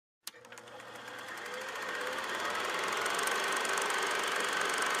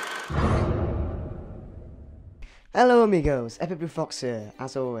Hello amigos, EpicBlooFox here,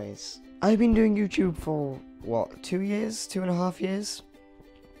 as always. I've been doing YouTube for, what, 2 years? 2.5 years?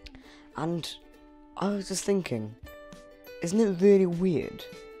 And I was just thinking, isn't it really weird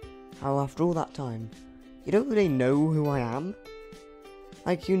how after all that time, you don't really know who I am?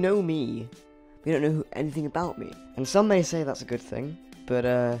 Like, you know me, but you don't know anything about me. And some may say that's a good thing, but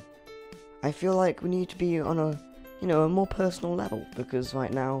I feel like we need to be on a, a more personal level, because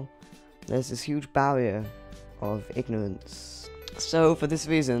right now, there's this huge barrier of ignorance. So for this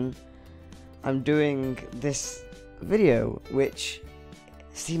reason, I'm doing this video, which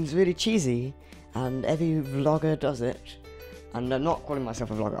seems really cheesy, and every vlogger does it. And I'm not calling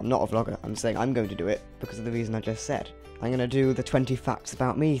myself a vlogger, I'm not a vlogger, I'm saying I'm going to do it because of the reason I just said. I'm going to do the 20 facts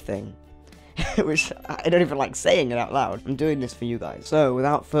about me thing, which I don't even like saying it out loud. I'm doing this for you guys. So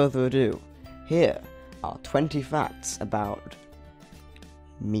without further ado, here are 20 facts about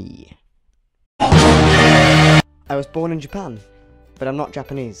me. I was born in Japan, but I'm not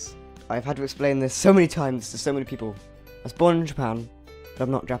Japanese. I've had to explain this so many times to so many people. I was born in Japan, but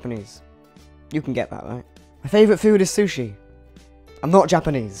I'm not Japanese. You can get that, right? My favourite food is sushi. I'm not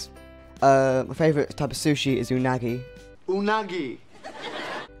Japanese. My favourite type of sushi is unagi. Unagi!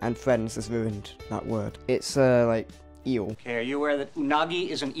 And friends has ruined that word. It's, like, eel. Okay, are you aware that unagi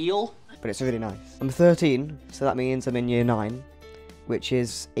is an eel? But it's really nice. I'm 13, so that means I'm in year 9, which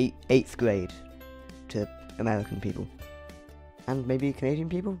is 8th grade to American people. And maybe Canadian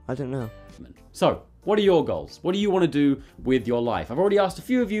people? I don't know. So, what are your goals? What do you want to do with your life? I've already asked a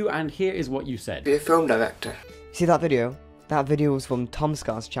few of you, and here is what you said. Be a film director. See that video? That video was from Tom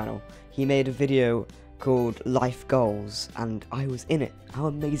Scar's channel. He made a video called Life Goals, and I was in it. How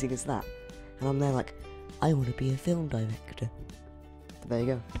amazing is that? And I'm there like, I want to be a film director. But there you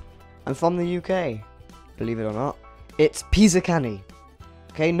go. I'm from the UK, believe it or not. It's Pisacani.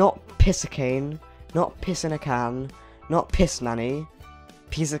 Okay, not Pisacane, not piss in a can, not piss nanny.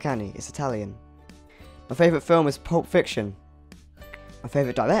 Pisacani, it's Italian. My favourite film is Pulp Fiction. My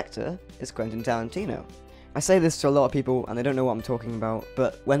favourite director is Quentin Tarantino. I say this to a lot of people and they don't know what I'm talking about,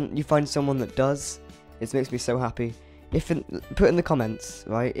 but when you find someone that does, it makes me so happy. Put in the comments,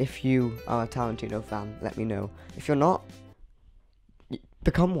 right, if you are a Tarantino fan, let me know. If you're not,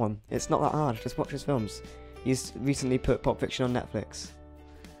 become one. It's not that hard, just watch his films. He's recently put Pulp Fiction on Netflix.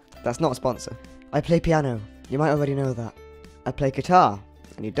 That's not a sponsor. I play piano, you might already know that. I play guitar,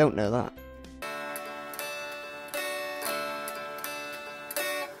 and you don't know that.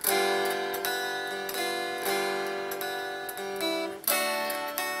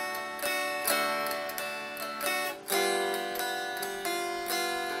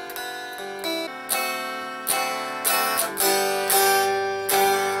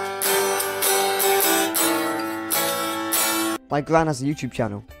 My gran has a YouTube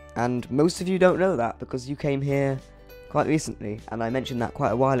channel, and most of you don't know that because you came here quite recently, and I mentioned that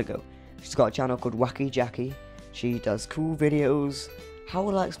quite a while ago. She's got a channel called Wacky Jackie. She does cool videos. How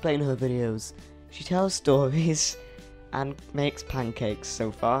will I explain her videos? She tells stories and makes pancakes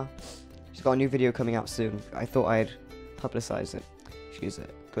so far. She's got a new video coming out soon. I thought I'd publicise it. She's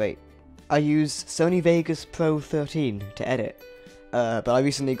great. I use Sony Vegas Pro 13 to edit. But I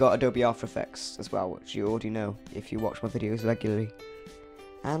recently got Adobe After Effects as well, which you already know if you watch my videos regularly.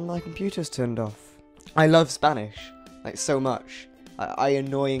 And my computer's turned off. I love Spanish, like so much. I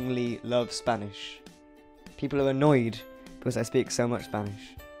annoyingly love Spanish. People are annoyed because I speak so much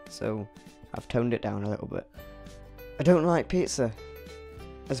Spanish, so I've toned it down a little bit. I don't like pizza,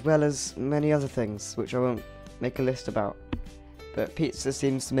 as well as many other things, which I won't make a list about. But pizza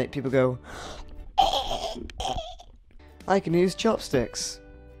seems to make people go... I can use chopsticks.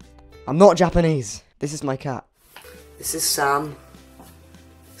 I'm not Japanese. This is my cat. This is Sam.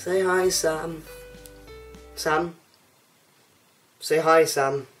 Say hi, Sam. Sam? Say hi,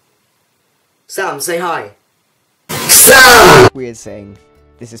 Sam. Sam, say hi. Sam! Weird saying,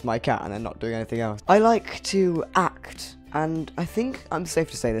 this is my cat and then not doing anything else. I like to act, and I think I'm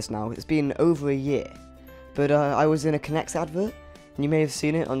safe to say this now. It's been over a year. But I was in a Connects advert, and you may have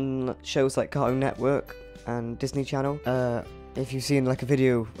seen it on shows like Cartoon Network and Disney Channel. If you've seen like a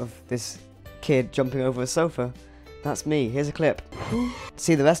video of this kid jumping over a sofa, that's me. Here's a clip. To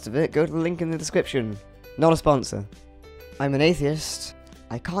see the rest of it, go to the link in the description. Not a sponsor. I'm an atheist,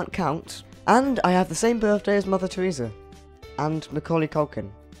 I can't count, and I have the same birthday as Mother Teresa. And Macaulay Culkin.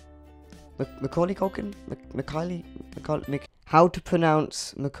 Macaulay Culkin? How to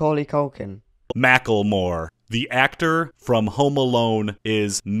pronounce Macaulay Culkin? Macklemore. The actor from Home Alone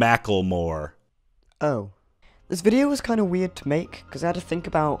is Macklemore. Oh. This video was kind of weird to make, because I had to think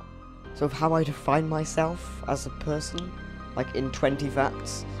about sort of how I define myself as a person, like in 20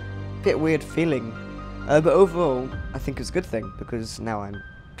 facts. Bit weird feeling, But overall, I think it's a good thing, because now I'm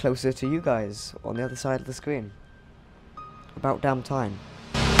closer to you guys on the other side of the screen. About damn time.